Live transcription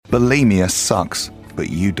Bulimia sucks, but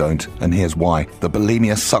you don't, and here's why. The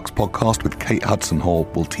Bulimia Sucks podcast with Kate Hudson Hall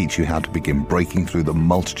will teach you how to begin breaking through the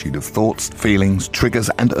multitude of thoughts, feelings, triggers,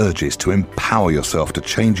 and urges to empower yourself to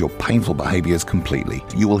change your painful behaviors completely.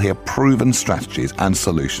 You will hear proven strategies and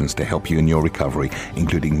solutions to help you in your recovery,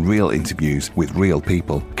 including real interviews with real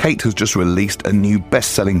people. Kate has just released a new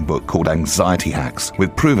best-selling book called Anxiety Hacks,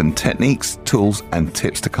 with proven techniques, tools, and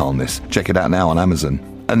tips to calmness. Check it out now on Amazon.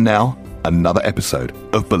 And now, another episode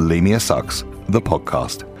of Bulimia Sucks, the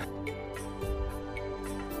podcast.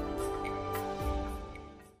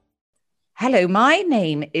 Hello, my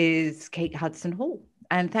name is Kate Hudson Hall,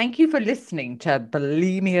 and thank you for listening to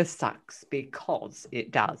Bulimia Sucks, because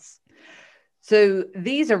it does. So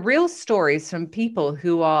these are real stories from people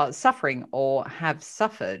who are suffering or have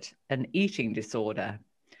suffered an eating disorder.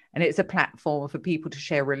 And it's a platform for people to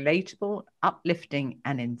share relatable, uplifting,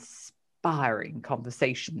 and inspiring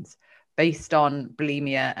conversations based on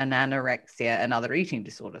bulimia and anorexia and other eating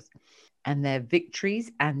disorders, and their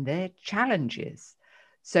victories and their challenges.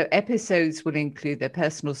 So episodes will include their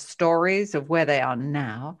personal stories of where they are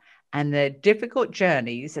now and their difficult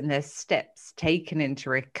journeys and their steps taken into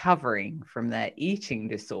recovering from their eating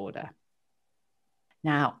disorder.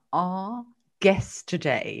 Now, our guest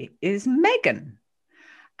today is Megan,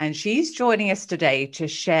 and she's joining us today to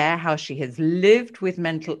share how she has lived with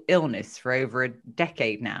mental illness for over a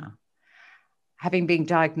decade now, having been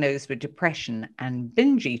diagnosed with depression and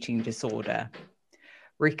binge eating disorder.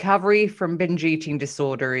 Recovery from binge eating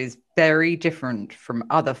disorder is very different from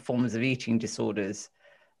other forms of eating disorders,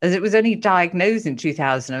 as it was only diagnosed in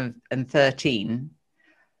 2013.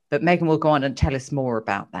 But Megan will go on and tell us more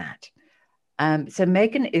about that. So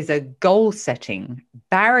Megan is a goal-setting,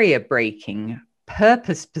 barrier-breaking,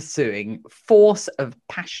 purpose-pursuing force of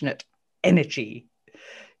passionate energy.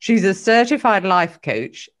 She's a certified life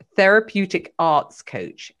coach, therapeutic arts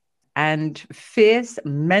coach, and fierce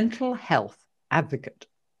mental health advocate.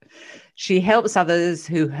 She helps others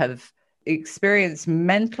who have experienced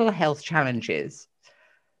mental health challenges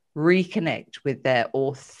reconnect with their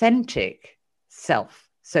authentic self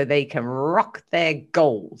so they can rock their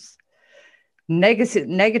goals.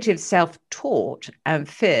 Negative self-taught and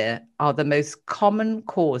fear are the most common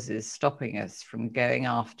causes stopping us from going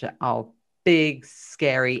after our big,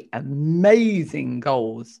 scary, amazing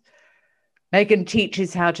goals. Megan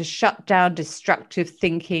teaches how to shut down destructive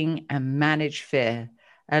thinking and manage fear,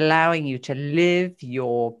 allowing you to live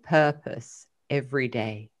your purpose every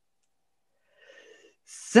day.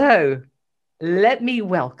 So let me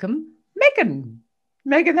welcome Megan.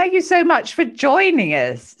 Megan, thank you so much for joining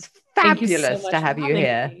us. It's fabulous to have you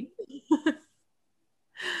here.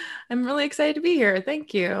 I'm really excited to be here.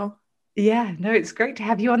 Thank you. Yeah, no, it's great to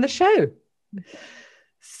have you on the show.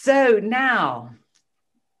 So now,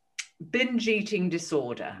 binge eating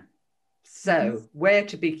disorder. So where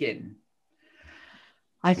to begin?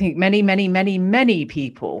 I think many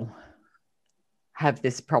people have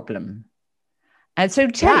this problem. And so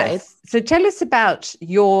tell us about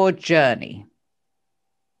your journey.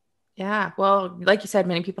 Yeah, well, like you said,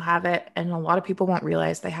 many people have it, and a lot of people won't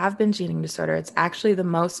realize they have binge eating disorder. It's actually the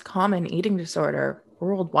most common eating disorder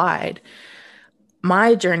worldwide.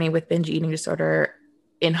 My journey with binge eating disorder,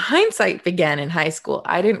 in hindsight, began in high school.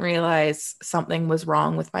 I didn't realize something was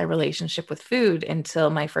wrong with my relationship with food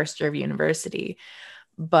until my first year of university.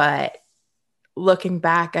 But looking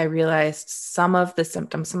back, I realized some of the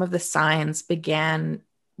symptoms, some of the signs began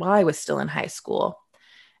while I was still in high school.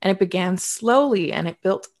 And it began slowly, and it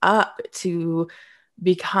built up to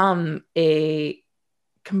become a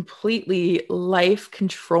completely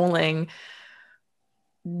life-controlling,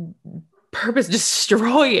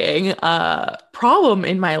 purpose-destroying problem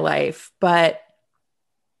in my life. But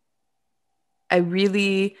I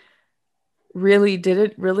really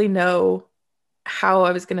didn't really know how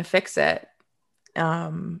I was going to fix it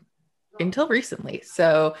until recently.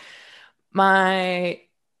 So my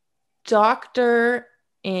doctor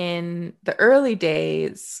in the early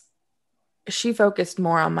days, she focused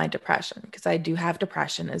more on my depression, because I do have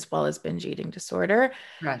depression as well as binge eating disorder.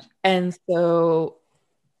 Right. And so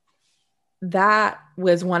that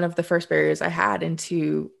was one of the first barriers I had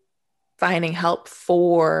into finding help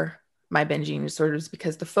for my binge eating disorders,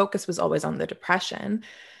 because the focus was always on the depression.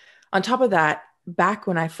 On top of that, back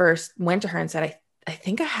when I first went to her and said, I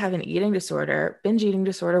think I have an eating disorder, binge eating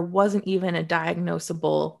disorder wasn't even a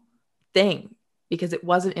diagnosable thing, because it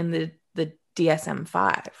wasn't in the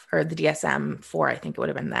DSM-5 or the DSM-4, I think it would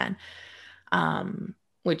have been then,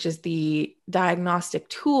 which is the diagnostic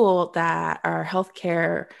tool that our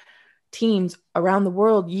healthcare teams around the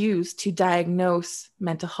world use to diagnose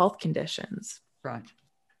mental health conditions. Right.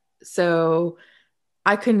 So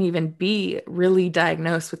I couldn't even be really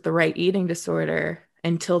diagnosed with the right eating disorder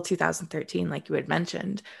until 2013, like you had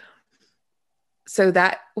mentioned. So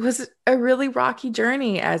that was a really rocky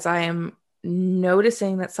journey as I am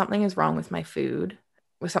noticing that something is wrong with my food,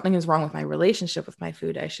 or something is wrong with my relationship with my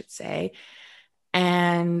food, I should say.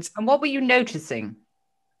 And what were you noticing?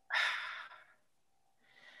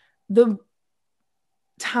 The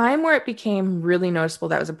time where it became really noticeable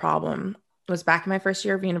that was a problem was back in my first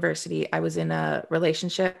year of university. I was in a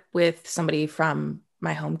relationship with somebody from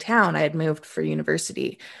my hometown. I had moved for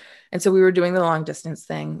university. And so we were doing the long distance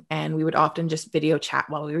thing, and we would often just video chat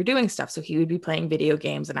while we were doing stuff. So he would be playing video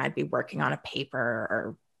games and I'd be working on a paper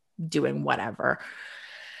or doing whatever.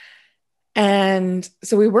 And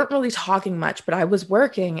so we weren't really talking much, but I was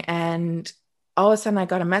working, and all of a sudden I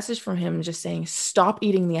got a message from him just saying, stop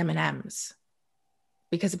eating the M&Ms.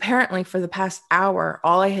 Because apparently for the past hour,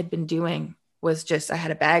 all I had been doing was just, I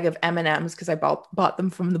had a bag of M&Ms because I bought them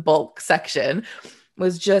from the bulk section,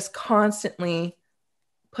 was just constantly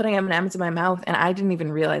putting M&Ms in my mouth, and I didn't even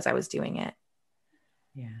realize I was doing it.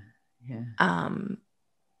 Yeah.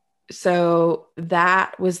 So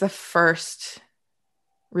that was the first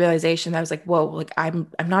realization that I was like, whoa, like I'm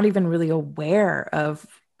not even really aware of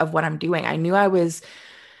what I'm doing. I knew I was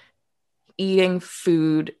eating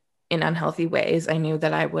food in unhealthy ways. I knew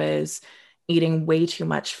that I was eating way too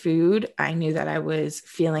much food. I knew that I was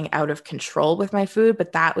feeling out of control with my food,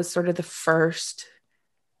 but that was sort of the first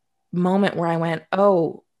moment where I went,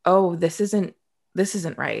 oh, this isn't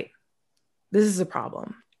right. This is a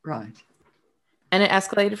problem. Right. And it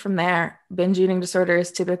escalated from there. Binge eating disorder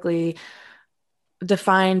is typically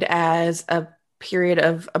defined as a period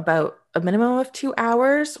of about a minimum of 2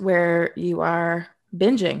 hours where you are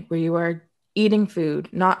binging, where you are eating food,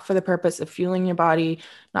 not for the purpose of fueling your body,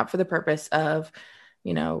 not for the purpose of,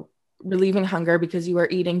 relieving hunger, because you are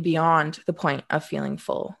eating beyond the point of feeling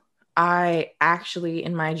full. I actually,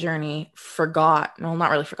 in my journey, not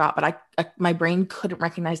really forgot, but my brain couldn't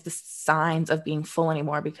recognize the signs of being full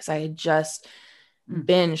anymore because I had just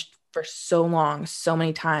binged for so long, so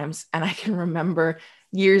many times. And I can remember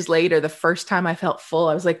years later, the first time I felt full,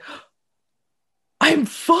 I was like, I'm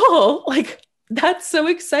full. Like, that's so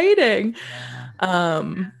exciting.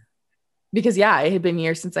 Because it had been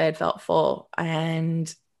years since I had felt full,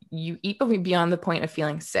 and you eat beyond the point of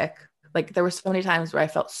feeling sick. Like, there were so many times where I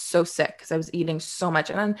felt so sick because I was eating so much.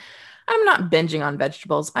 And I'm not binging on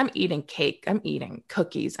vegetables. I'm eating cake. I'm eating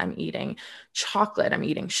cookies. I'm eating chocolate. I'm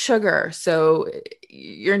eating sugar. So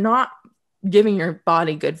you're not giving your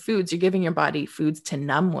body good foods. You're giving your body foods to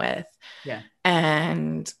numb with. Yeah.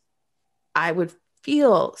 And I would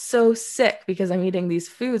feel so sick because I'm eating these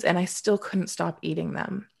foods and I still couldn't stop eating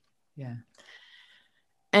them. Yeah.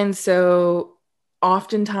 And so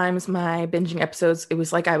oftentimes my binging episodes, it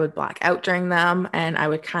was like I would black out during them, and I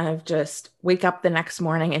would kind of just wake up the next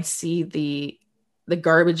morning and see the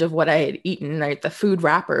garbage of what I had eaten, like the food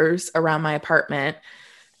wrappers around my apartment.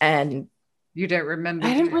 And you don't remember?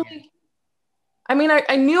 I didn't really. I mean,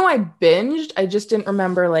 I knew I binged. I just didn't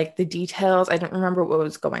remember like the details. I didn't remember what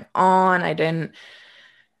was going on. I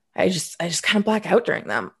just kind of black out during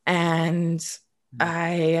them. And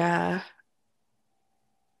I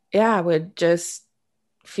would just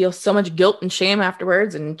feel so much guilt and shame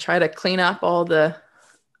afterwards and try to clean up all the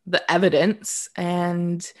evidence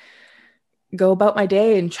and go about my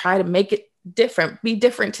day and try to make it be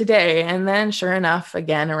different today. And then sure enough,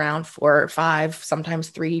 again, around 4 or 5, sometimes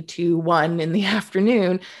 3, 2, 1 in the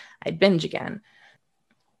afternoon, I'd binge again.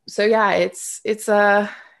 So it's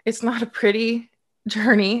not a pretty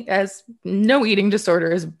journey, as no eating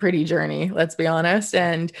disorder is a pretty journey, let's be honest.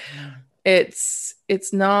 And it's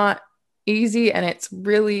not easy, and it's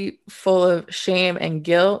really full of shame and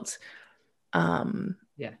guilt.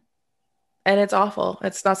 And it's awful.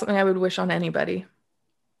 It's not something I would wish on anybody.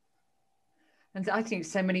 And I think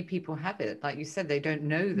so many people have it. Like you said, they don't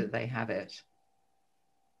know that they have it.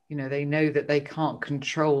 They know that they can't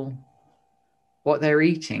control what they're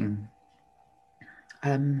eating.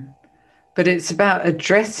 But it's about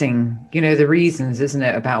addressing, the reasons, isn't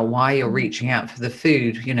it? About why you're reaching out for the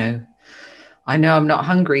food. I know I'm not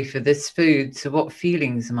hungry for this food, so what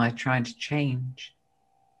feelings am I trying to change?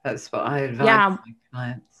 That's what I advise my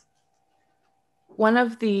clients. One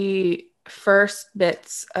of the first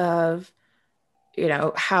bits of,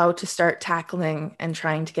 how to start tackling and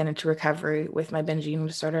trying to get into recovery with my binge eating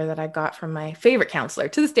disorder that I got from my favorite counselor.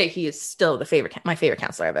 To this day, he is still my favorite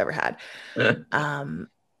counselor I've ever had.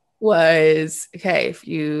 Was, okay,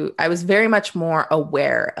 I was very much more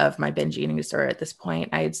aware of my binge eating disorder at this point.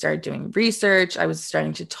 I had started doing research. I was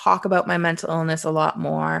starting to talk about my mental illness a lot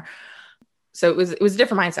more. So it was a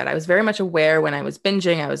different mindset. I was very much aware when I was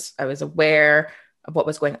binging. I was aware of what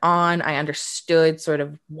was going on. I understood sort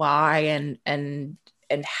of why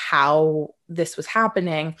and how this was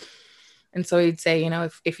happening. And so he'd say, you know,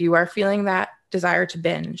 if you are feeling that desire to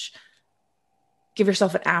binge, give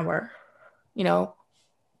yourself an hour, you know,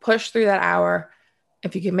 push through that hour.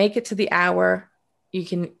 If you can make it to the hour, you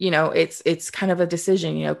can, you know, it's kind of a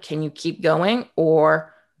decision, you know, can you keep going,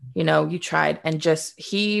 or, you know, you tried. And just,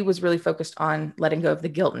 he was really focused on letting go of the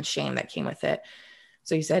guilt and shame that came with it.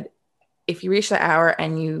 So he said, if you reach the hour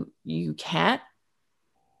and you can't,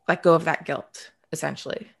 let go of that guilt,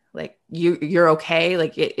 essentially. Like you're okay.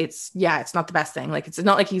 Like it's not the best thing. Like, it's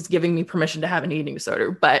not like he's giving me permission to have an eating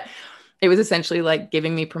disorder, but it was essentially like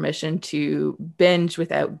giving me permission to binge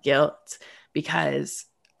without guilt, because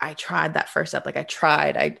I tried that first step. Like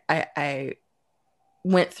I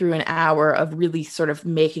went through an hour of really sort of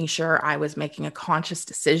making sure I was making a conscious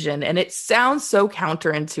decision. And it sounds so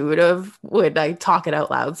counterintuitive when I talk it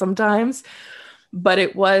out loud sometimes, but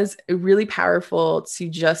it was really powerful to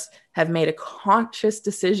just have made a conscious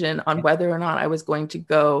decision on whether or not I was going to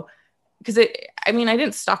go. Because I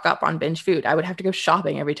didn't stock up on binge food. I would have to go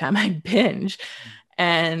shopping every time I binge,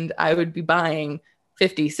 and I would be buying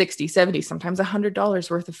 50, 60, 70, sometimes $100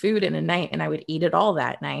 worth of food in a night, and I would eat it all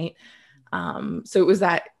that night. So it was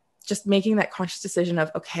that, just making that conscious decision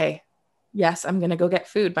of, okay, yes, I'm going to go get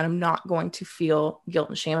food, but I'm not going to feel guilt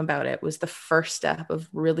and shame about it, was the first step of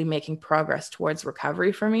really making progress towards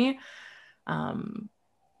recovery for me.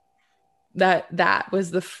 That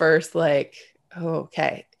was the first, like, oh,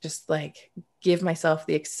 okay, just like give myself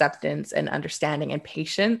the acceptance and understanding and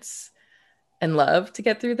patience and love to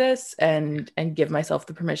get through this, and give myself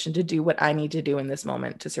the permission to do what I need to do in this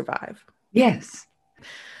moment to survive. Yes.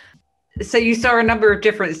 So you saw a number of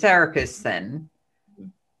different therapists then.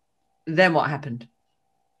 Then what happened?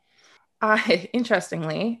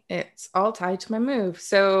 Interestingly, it's all tied to my move.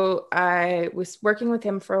 So I was working with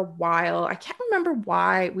him for a while. I can't remember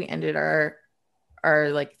why we ended our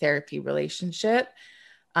like therapy relationship.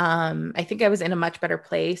 I think I was in a much better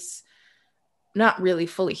place, not really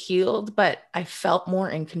fully healed, but I felt more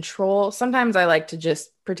in control. Sometimes I like to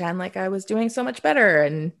just pretend like I was doing so much better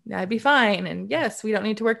and I'd be fine. And yes, we don't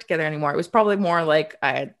need to work together anymore. It was probably more like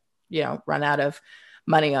I had, you know, run out of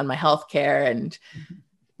money on my healthcare and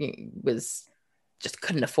was just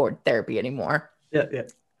couldn't afford therapy anymore. Yeah.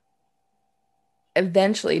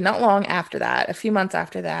 Eventually, not long after that, a few months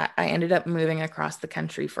after that, I ended up moving across the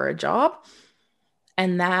country for a job.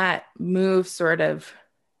 And that move sort of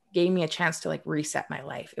gave me a chance to like reset my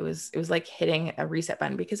life. It was like hitting a reset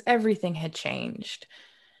button, because everything had changed.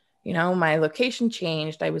 You know, my location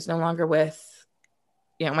changed. I was no longer with,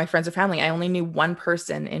 you know, my friends or family. I only knew one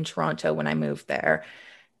person in Toronto when I moved there.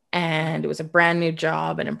 And it was a brand new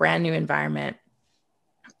job and a brand new environment.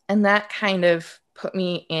 And that kind of put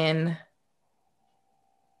me in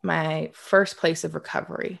my first place of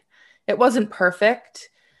recovery. It wasn't perfect.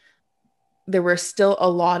 There were still a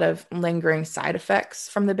lot of lingering side effects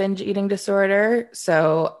from the binge eating disorder.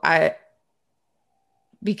 So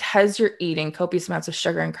because you're eating copious amounts of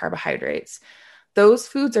sugar and carbohydrates, those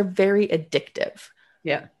foods are very addictive.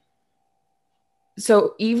 Yeah.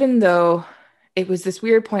 So even though it was this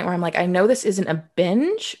weird point where I'm like, I know this isn't a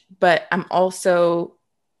binge, but I'm also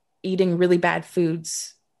eating really bad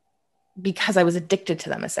foods because I was addicted to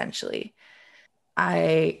them, essentially.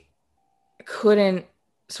 I couldn't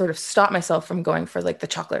sort of stop myself from going for like the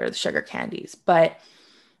chocolate or the sugar candies, but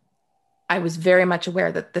I was very much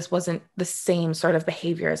aware that this wasn't the same sort of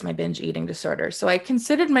behavior as my binge eating disorder. So I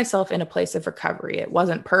considered myself in a place of recovery. It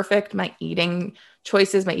wasn't perfect. My eating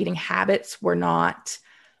choices, my eating habits were not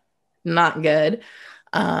good.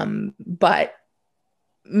 But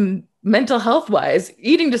mental health wise,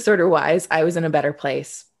 eating disorder wise, I was in a better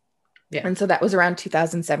place. Yeah. And so that was around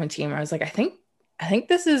 2017 where I was like, I think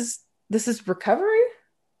this is recovery.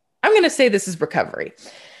 I'm going to say this is recovery.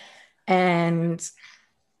 And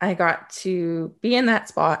I got to be in that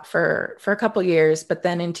spot for a couple years. But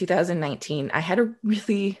then in 2019, I had a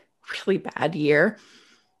really, really bad year,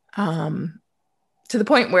 to the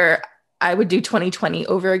point where I would do 2020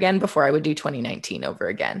 over again before I would do 2019 over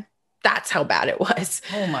again. That's how bad it was.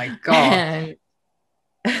 Oh my God.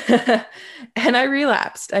 And I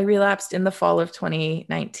relapsed. I relapsed in the fall of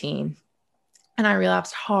 2019, and I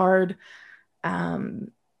relapsed hard.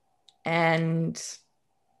 And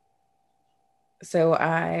so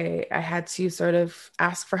I had to sort of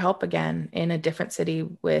ask for help again in a different city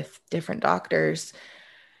with different doctors.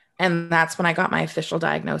 And that's when I got my official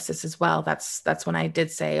diagnosis as well. That's when I did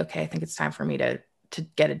say, okay, I think it's time for me to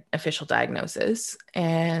get an official diagnosis,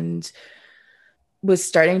 and was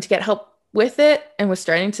starting to get help with it and was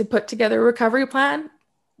starting to put together a recovery plan.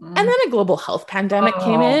 And then a global health pandemic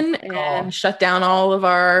came in and shut down all of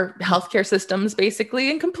our healthcare systems basically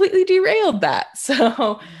and completely derailed that.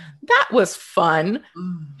 So that was fun,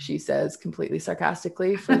 she says completely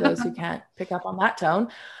sarcastically for those who can't pick up on that tone.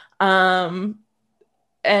 And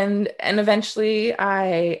eventually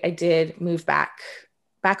I did move back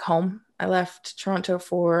home. I left Toronto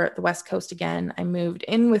for the West Coast again. I moved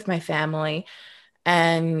in with my family,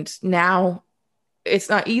 and now it's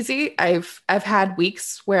not easy. I've had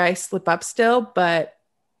weeks where I slip up still, but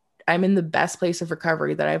I'm in the best place of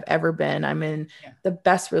recovery that I've ever been. I'm in the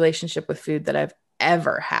best relationship with food that I've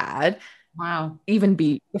ever had. Wow. Even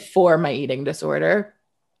before my eating disorder.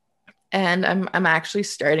 And I'm actually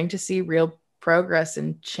starting to see real progress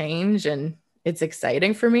and change, and it's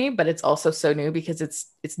exciting for me, but it's also so new because it's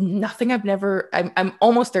nothing I'm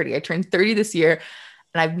almost 30. I turned 30 this year,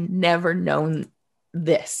 and I've never known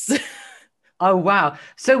this. Oh, wow.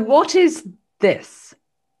 So what is this?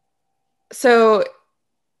 So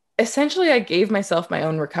essentially, I gave myself my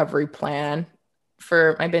own recovery plan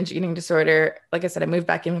for my binge eating disorder. Like I said, I moved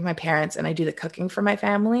back in with my parents, and I do the cooking for my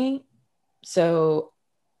family. So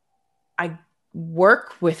I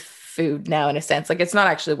work with food now, in a sense. Like, it's not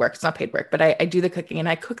actually work, it's not paid work, but I do the cooking, and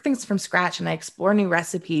I cook things from scratch, and I explore new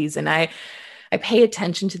recipes, and I pay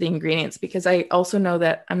attention to the ingredients, because I also know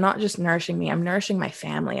that I'm not just nourishing me, I'm nourishing my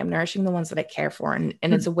family. I'm nourishing the ones that I care for. And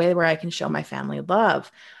it's a way where I can show my family love.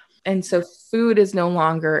 And so food is no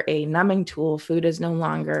longer a numbing tool. Food is no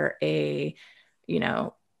longer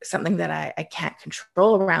something that I can't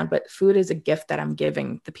control around, but food is a gift that I'm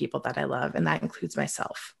giving the people that I love. And that includes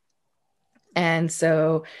myself. And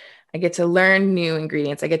so I get to learn new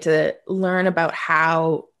ingredients. I get to learn about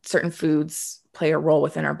how certain foods play a role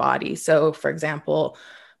within our body. So for example,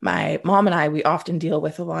 my mom and I, we often deal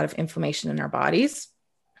with a lot of inflammation in our bodies.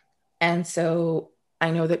 And so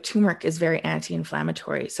I know that turmeric is very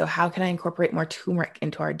anti-inflammatory. So how can I incorporate more turmeric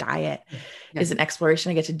into our diet is an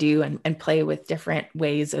exploration I get to do, and play with different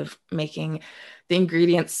ways of making the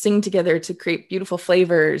ingredients sing together to create beautiful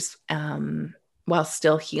flavors, while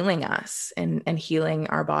still healing us and healing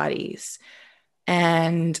our bodies.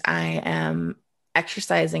 And I am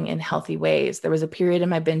exercising in healthy ways. There was a period in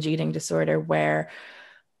my binge eating disorder where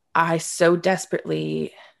I wished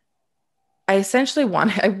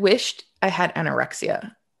I had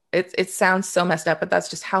anorexia. It sounds so messed up, but that's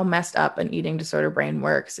just how messed up an eating disorder brain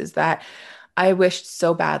works, is that I wished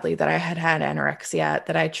so badly that I had anorexia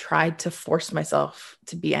that I tried to force myself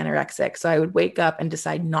to be anorexic. So I would wake up and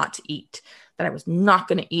decide not to eat, that I was not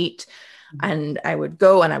going to eat. And I would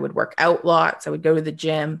go and I would work out lots. I would go to the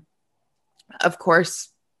gym. Of course,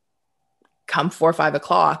 come 4 or 5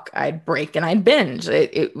 o'clock, I'd break and I'd binge.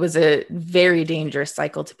 It was a very dangerous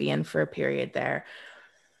cycle to be in for a period there.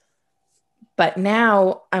 But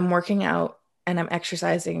now I'm working out and I'm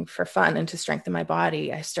exercising for fun and to strengthen my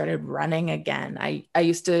body. I started running again. I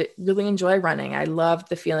used to really enjoy running. I loved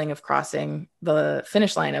the feeling of crossing the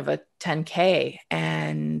finish line of a 10K,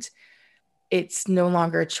 and it's no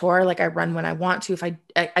longer a chore. Like, I run when I want to. If I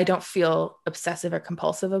don't feel obsessive or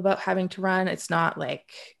compulsive about having to run. It's not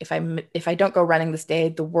like if I don't go running this day,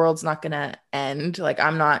 the world's not going to end. Like,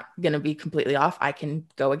 I'm not going to be completely off. I can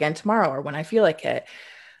go again tomorrow or when I feel like it.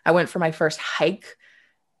 I went for my first hike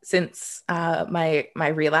since my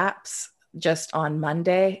relapse just on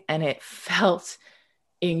Monday, and it felt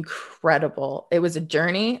incredible. It was a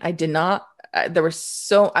journey. I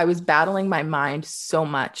was battling my mind so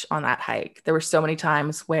much on that hike. There were so many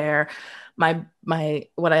times where my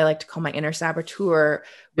what I like to call my inner saboteur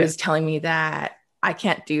was telling me that I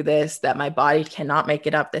can't do this, that my body cannot make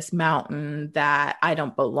it up this mountain, that I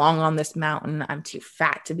don't belong on this mountain, I'm too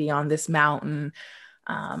fat to be on this mountain.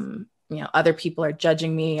 Other people are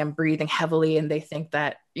judging me. I'm breathing heavily, and they think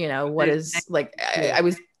that, what is like, I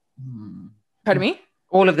was, pardon me?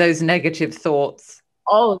 All of those negative thoughts.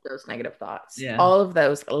 All of those negative thoughts, all of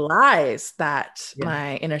those lies that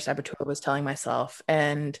my inner saboteur was telling myself.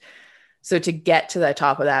 And so to get to the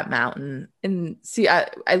top of that mountain and see, I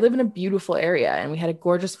live in a beautiful area, and we had a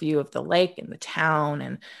gorgeous view of the lake and the town.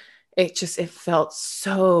 And it felt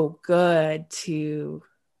so good to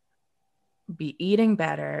be eating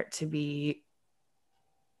better, to be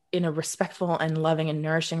in a respectful and loving and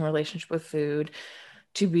nourishing relationship with food,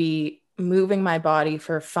 to be moving my body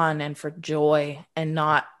for fun and for joy, and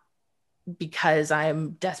not because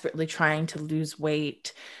I'm desperately trying to lose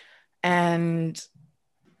weight. And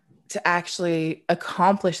to actually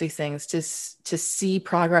accomplish these things, to see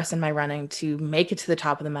progress in my running, to make it to the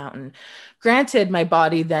top of the mountain. Granted, my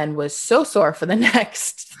body then was so sore for the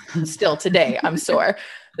next, still today, I'm sore.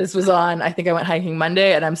 This was on, I think I went hiking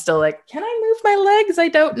Monday, and I'm still like, can I move my legs? I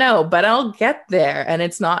don't know, but I'll get there. And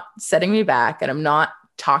it's not setting me back, and I'm not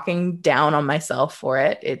talking down on myself for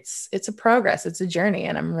it. It's a progress. It's a journey.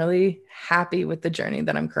 And I'm really happy with the journey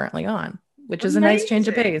that I'm currently on, which is a nice change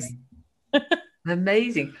of pace.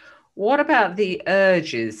 Amazing. What about the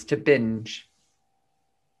urges to binge?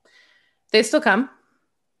 They still come.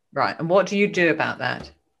 Right. And what do you do about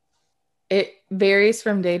that? It varies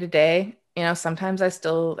from day to day. You know, sometimes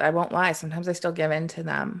I won't lie, sometimes I still give in to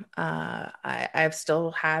them. I've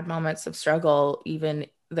still had moments of struggle, even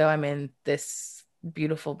though I'm in this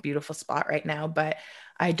beautiful, beautiful spot right now, but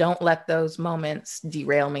I don't let those moments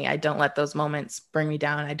derail me. I don't let those moments bring me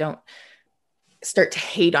down. I don't start to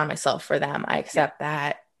hate on myself for them. I accept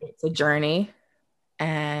that it's a journey,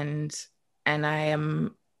 and I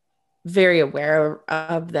am very aware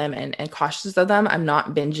of them and cautious of them. I'm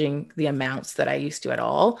not binging the amounts that I used to at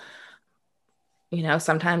all. You know,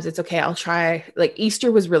 sometimes it's okay. I'll try, like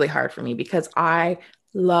Easter was really hard for me because I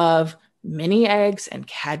love mini eggs and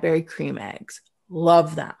Cadbury cream eggs.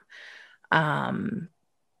 Love them.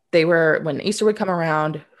 They were, when Easter would come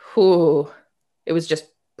around, it was just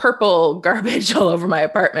purple garbage all over my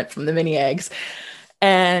apartment from the mini eggs.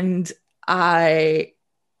 And I,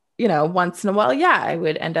 you know, once in a while, I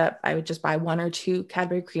would just buy 1 or 2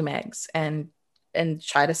 Cadbury cream eggs and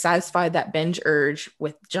try to satisfy that binge urge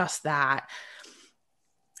with just that.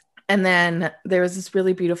 And then there was this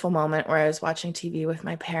really beautiful moment where I was watching TV with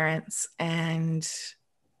my parents, and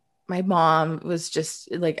my mom was just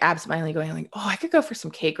like absentmindedly going like, oh, I could go for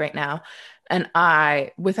some cake right now. And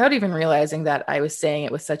I, without even realizing that I was saying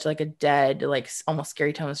it with such like a dead, like almost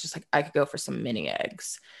scary tone, was just like, I could go for some mini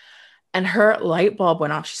eggs. And her light bulb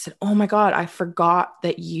went off. She said, oh my God, I forgot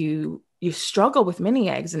that you struggle with mini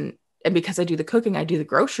eggs. And because I do the cooking, I do the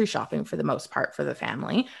grocery shopping for the most part for the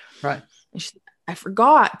family. Right. And she said, I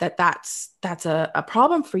forgot that that's a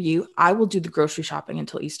problem for you. I will do the grocery shopping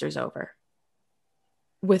until Easter's over.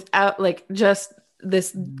 Without like just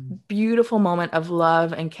this beautiful moment of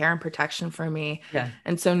love and care and protection for me. Yeah.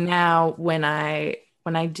 And so now when I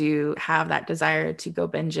do have that desire to go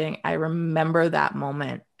binging, I remember that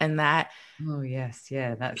moment and that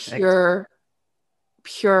that's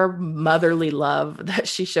pure motherly love that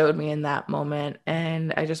she showed me in that moment.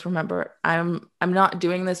 And I just remember I'm not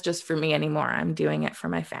doing this just for me anymore. I'm doing it for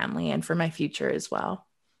my family and for my future as well.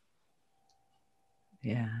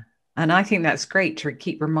 Yeah. And I think that's great to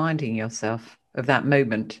keep reminding yourself of that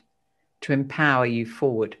moment to empower you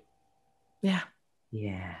forward. Yeah.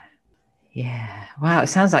 Yeah. Yeah. Wow. It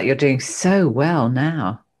sounds like you're doing so well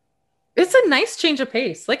now. It's a nice change of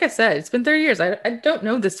pace. Like I said, it's been 30 years. I don't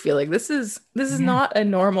know this feeling. This is not a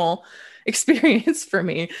normal experience for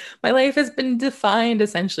me. My life has been defined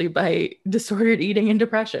essentially by disordered eating and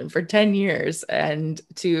depression for 10 years. And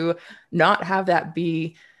to not have that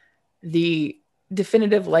be the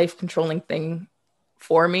definitive life controlling thing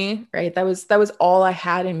for me, right? That was all I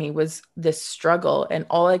had in me, was this struggle. And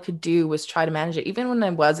all I could do was try to manage it. Even when I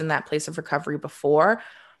was in that place of recovery before,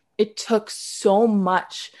 it took so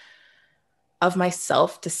much of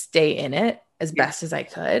myself to stay in it as best as I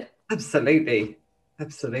could. Absolutely.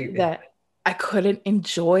 That I couldn't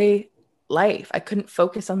enjoy life. I couldn't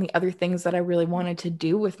focus on the other things that I really wanted to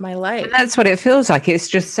do with my life. And that's what it feels like. It's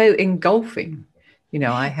just so engulfing. You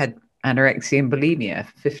know, I had anorexia and bulimia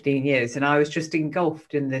for 15 years, and I was just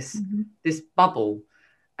engulfed in this bubble.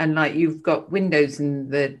 And like, you've got windows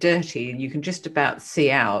and they're dirty and you can just about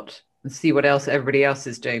see out and see what else everybody else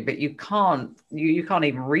is doing, but you can't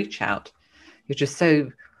even reach out. You're just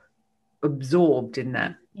so absorbed in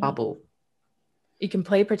that bubble. You can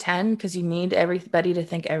play pretend because you need everybody to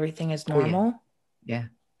think everything is normal. Yeah.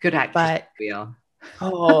 Good actors, but we are.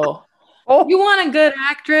 You want a good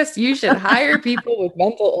actress? You should hire people with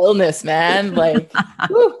mental illness, man. Like,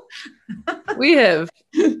 we have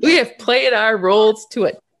played our roles to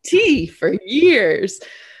a T for years.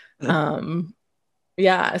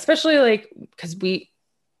 Especially like, because we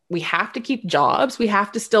have to keep jobs. We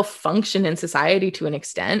have to still function in society to an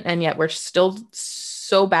extent. And yet we're still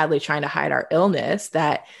so badly trying to hide our illness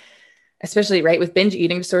that, especially right with binge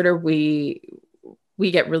eating disorder, we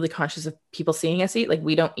get really conscious of people seeing us eat. Like,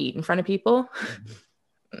 we don't eat in front of people.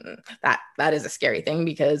 That is a scary thing,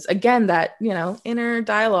 because again, that, you know, inner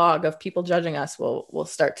dialogue of people judging us will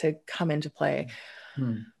start to come into play.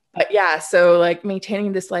 But yeah, so like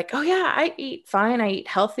maintaining this, like, oh yeah, I eat fine. I eat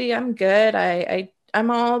healthy. I'm good. I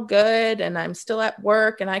all good and I'm still at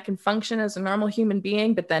work and I can function as a normal human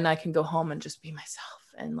being, but then I can go home and just be myself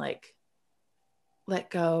and like let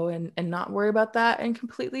go and not worry about that and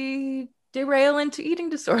completely derail into eating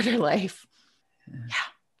disorder life.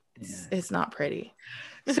 It's not pretty.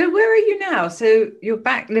 So where are you now? So you're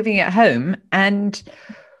back living at home, and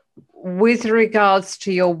with regards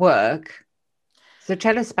to your work, so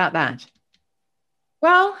tell us about that.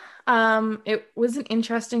 Well, it was an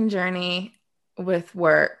interesting journey with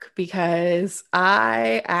work because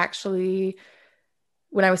I actually,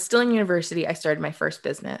 when I was still in university, I started my first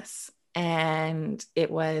business, and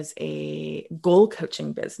it was a goal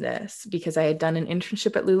coaching business because I had done an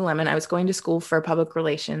internship at Lululemon. I was going to school for public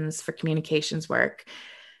relations, for communications work.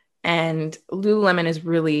 And Lululemon is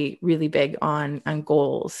really, really big on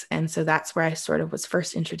goals. And so that's where I sort of was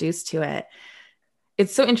first introduced to it.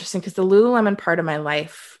 It's so interesting because the Lululemon part of my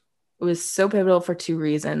life was so pivotal for two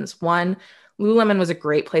reasons. One, Lululemon was a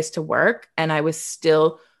great place to work, and I was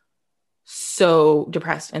still so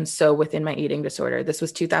depressed and so within my eating disorder. This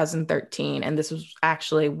was 2013, and this was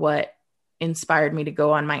actually what inspired me to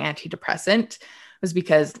go on my antidepressant, was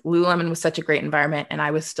because Lululemon was such a great environment and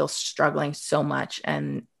I was still struggling so much.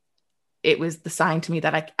 And it was the sign to me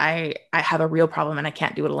that I have a real problem and I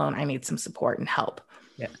can't do it alone. I need some support and help.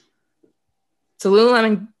 Yeah. So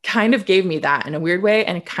Lululemon kind of gave me that in a weird way,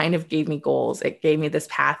 and it kind of gave me goals. It gave me this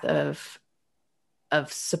path of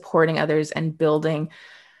supporting others and building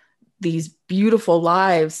these beautiful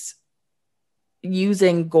lives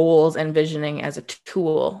using goals and visioning as a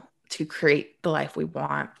tool to create the life we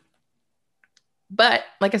want. But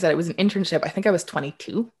like I said, it was an internship. I think I was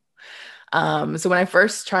 22. So when I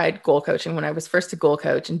first tried goal coaching, when I was first a goal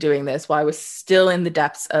coach and doing this while I was still in the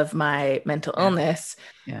depths of my mental illness,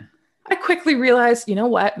 I quickly realized, you know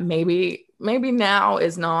what, maybe now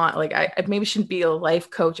is not like, I maybe shouldn't be a life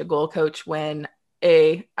coach, a goal coach when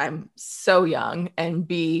A, I'm so young, and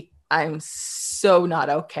B, I'm so not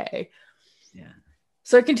okay. Yeah.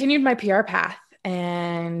 So I continued my PR path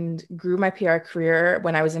and grew my PR career.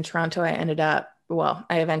 When I was in Toronto, I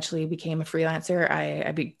eventually became a freelancer.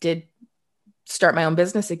 I did start my own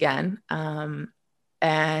business again,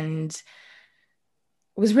 and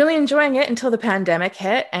was really enjoying it until the pandemic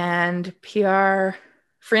hit, and PR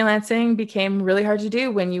freelancing became really hard to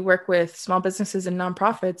do when you work with small businesses and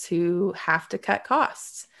nonprofits who have to cut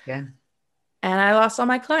costs. Yeah. And I lost all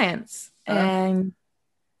my clients. And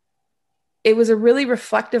it was a really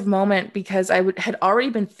reflective moment because I had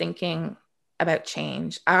already been thinking about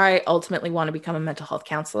change. I ultimately want to become a mental health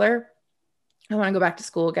counselor. I want to go back to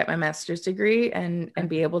school, get my master's degree, and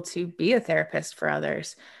be able to be a therapist for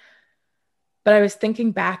others. But I was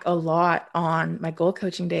thinking back a lot on my goal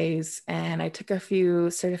coaching days, and I took a few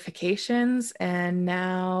certifications, and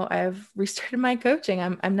now I've restarted my coaching.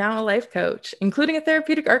 I'm now a life coach, including a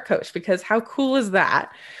therapeutic art coach, because how cool is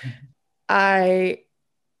that? I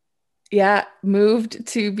moved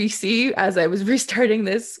to BC as I was restarting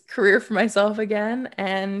this career for myself again,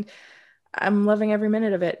 and I'm loving every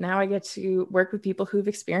minute of it. Now I get to work with people who've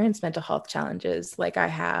experienced mental health challenges like I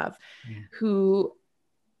have, who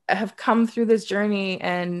have come through this journey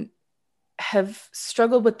and have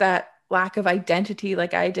struggled with that lack of identity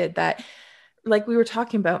like I did, that, like we were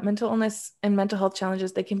talking about, mental illness and mental health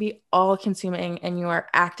challenges, they can be all consuming, and you are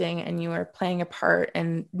acting and you are playing a part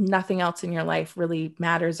and nothing else in your life really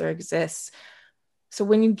matters or exists. So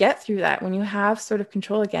when you get through that, when you have sort of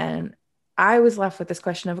control again, I was left with this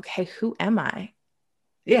question of, okay, who am I?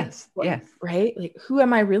 Yes. Right? Like, who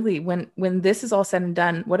am I really? When this is all said and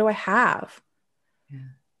done, what do I have? Yeah.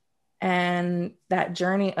 And that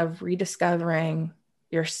journey of rediscovering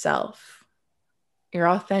yourself, your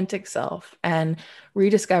authentic self, and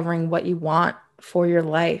rediscovering what you want for your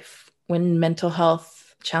life when mental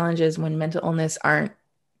health challenges, when mental illness aren't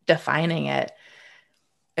defining it.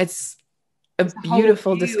 It's a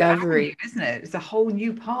beautiful discovery, avenue, isn't it? It's a whole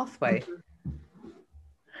new pathway.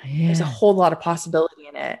 Yeah. There's a whole lot of possibility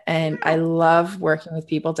in it. And I love working with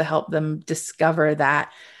people to help them discover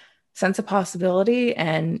that sense of possibility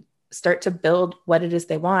and start to build what it is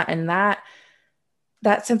they want. And that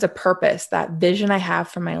sense of purpose, that vision I have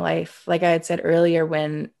for my life, like I had said earlier,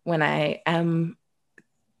 when I am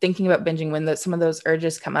thinking about binging, when some of those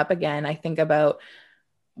urges come up again, I think about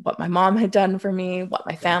what my mom had done for me, what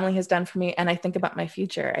my family has done for me. And I think about my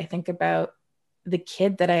future. I think about the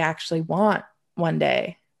kid that I actually want one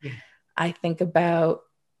day. Yeah. I think about,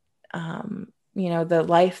 the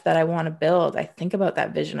life that I want to build. I think about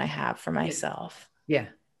that vision I have for myself. Yeah.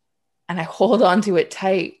 And I hold on to it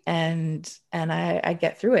tight, and I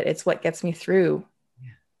get through it. It's what gets me through.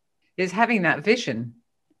 Yeah. Is having that vision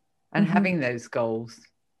and having those goals.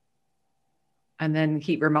 And then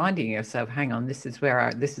keep reminding yourself, hang on, this is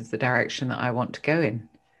the direction that I want to go in.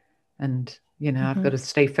 And, I've got to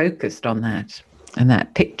stay focused on that and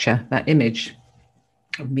that picture, that image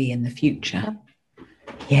of me in the future.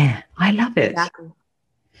 Yeah, I love it. Exactly.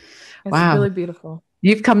 It's wow. really beautiful.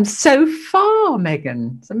 You've come so far,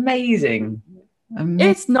 Megan. It's amazing.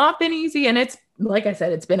 It's not been easy. And it's, like I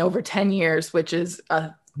said, it's been over 10 years, which is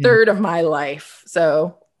a third of my life.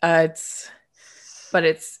 So it's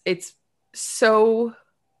so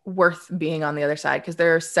worth being on the other side, because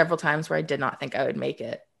there are several times where I did not think I would make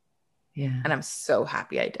it. Yeah. And I'm so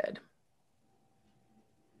happy I did.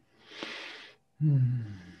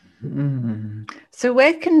 So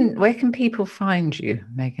where can people find you,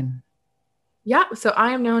 Megan? Yeah, so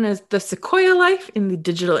I am known as the Sequoia Life in the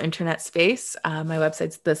digital internet space. My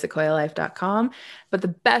website's thesequoialife.com. But the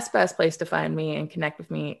best place to find me and connect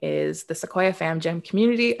with me is the Sequoia Fam Jam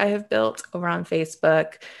community I have built over on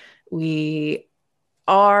Facebook. We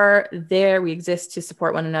are there. We exist to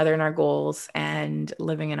support one another in our goals and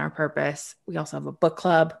living in our purpose. We also have a book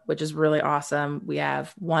club, which is really awesome. We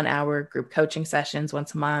have 1-hour group coaching sessions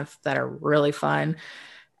once a month that are really fun.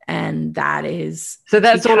 And that is... So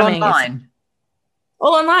that's all online?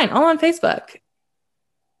 All online, all on Facebook.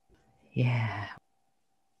 Yeah.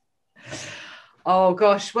 Oh,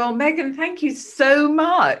 gosh. Well, Megan, thank you so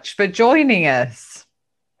much for joining us.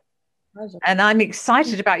 Pleasure. And I'm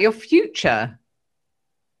excited about your future.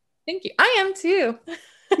 Thank you. I am too.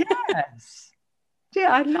 Yes.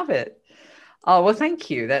 Yeah, I love it. Oh, well, thank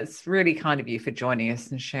you. That's really kind of you for joining us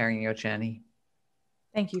and sharing your journey.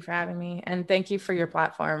 Thank you for having me. And thank you for your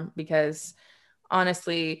platform, because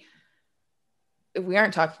honestly, if we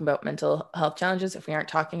aren't talking about mental health challenges, if we aren't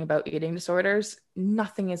talking about eating disorders,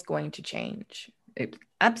 nothing is going to change.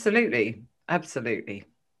 Absolutely.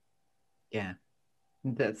 Yeah.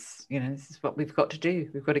 That's, this is what we've got to do.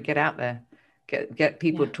 We've got to get out there, get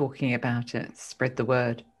people talking about it, spread the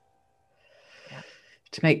word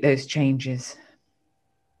to make those changes.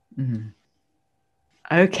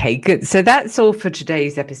 Okay, good. So that's all for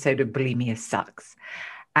today's episode of Bulimia Sucks.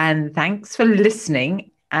 And thanks for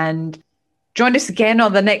listening, and join us again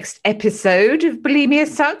on the next episode of Bulimia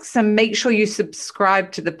Sucks, and make sure you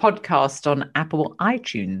subscribe to the podcast on Apple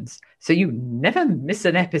iTunes so you never miss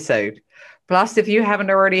an episode. Plus, if you haven't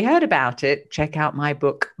already heard about it, check out my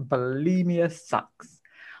book, Bulimia Sucks,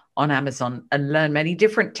 on Amazon, and learn many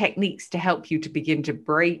different techniques to help you to begin to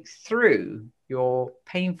break through your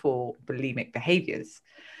painful bulimic behaviors.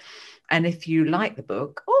 And if you like the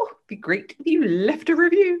book, it'd be great if you left a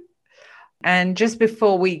review. And just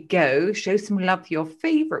before we go, show some love to your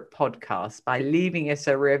favorite podcast by leaving us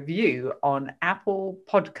a review on Apple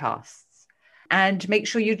Podcasts. And make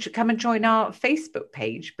sure you come and join our Facebook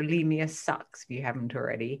page, Bulimia Sucks, if you haven't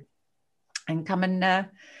already. And come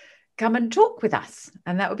and talk with us.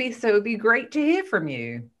 And it would be great to hear from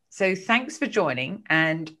you. So thanks for joining.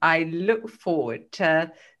 And I look forward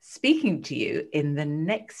to speaking to you in the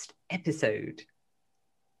next episode.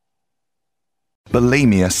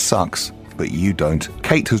 Bulimia sucks, but you don't.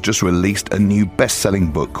 Kate has just released a new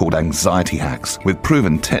best-selling book called Anxiety Hacks with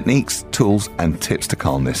proven techniques, tools, and tips to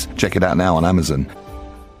calmness. Check it out now on Amazon.